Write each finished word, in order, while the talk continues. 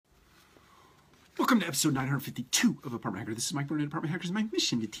Welcome to episode 952 of Apartment Hacker. This is Mike Burnett, Apartment Hacker. It's my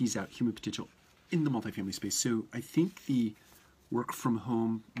mission to tease out human potential in the multifamily space. So I think the work from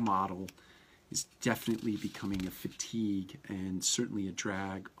home model is definitely becoming a fatigue and certainly a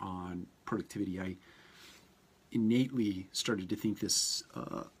drag on productivity. I innately started to think this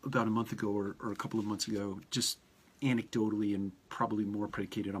about a month ago or a couple of months ago, just anecdotally and probably more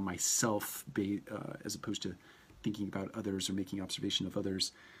predicated on myself as opposed to thinking about others or making observation of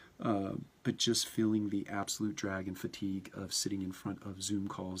others. But just feeling the absolute drag and fatigue of sitting in front of Zoom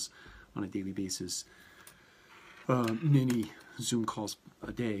calls on a daily basis, many Zoom calls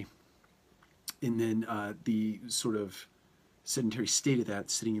a day, and then the sort of sedentary state of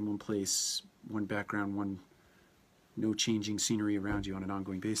that, sitting in one place, one background, no changing scenery around you on an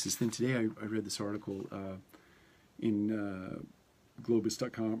ongoing basis. Then today I read this article in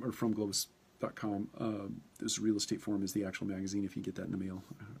Globus.com or from Globus.com. This Real Estate Forum is the actual magazine if you get that in the mail.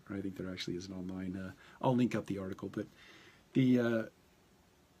 Or I think there actually is an online. I'll link up the article, but the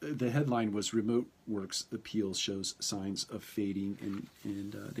headline was "Remote Work's Appeal Shows Signs of Fading,"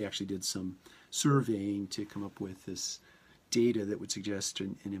 and they actually did some surveying to come up with this data that would suggest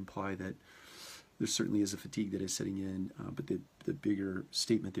and imply that there certainly is a fatigue that is setting in, but the bigger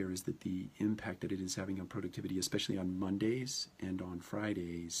statement there is that the impact that it is having on productivity, especially on Mondays and on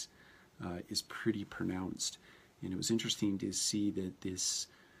Fridays, is pretty pronounced. And it was interesting to see that this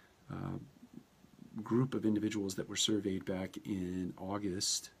group of individuals that were surveyed back in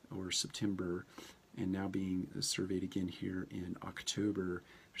August or September and now being surveyed again here in October,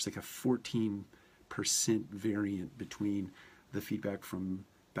 there's like a 14% variant between the feedback from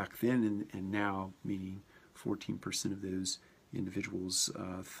back then and now, meaning 14% of those individuals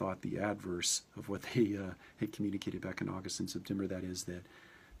thought the adverse of what they had communicated back in August and September. That is that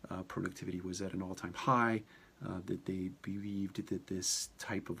productivity was at an all-time high, that they believed that this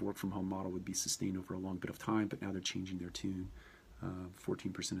type of work-from-home model would be sustained over a long bit of time, but now they're changing their tune.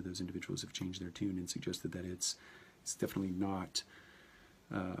 14% of those individuals have changed their tune and suggested that it's definitely not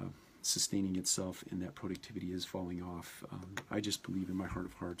sustaining itself and that productivity is falling off. I just believe in my heart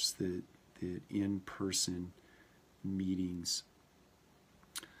of hearts that in-person meetings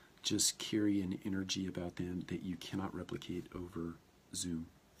just carry an energy about them that you cannot replicate over Zoom.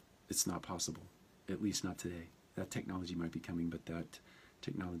 It's not possible, at least not today. That technology might be coming, but that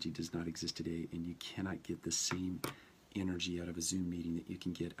technology does not exist today, and you cannot get the same energy out of a Zoom meeting that you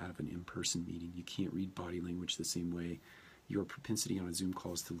can get out of an in-person meeting. You can't read body language the same way. Your propensity on a Zoom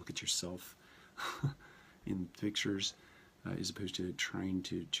call is to look at yourself in pictures as opposed to trying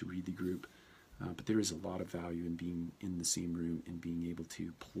to read the group. But there is a lot of value in being in the same room and being able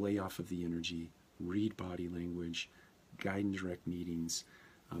to play off of the energy, read body language, guide and direct meetings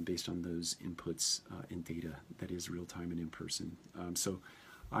based on those inputs and data that is real-time and in-person. So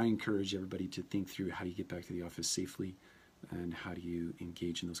I encourage everybody to think through how do you get back to the office safely and how do you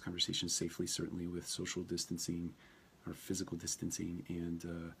engage in those conversations safely, certainly with social distancing or physical distancing and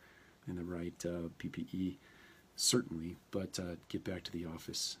the right PPE, certainly, but get back to the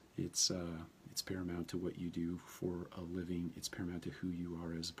office. It's paramount to what you do for a living. It's paramount to who you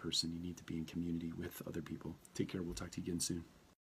are as a person. You need to be in community with other people. Take care. We'll talk to you again soon.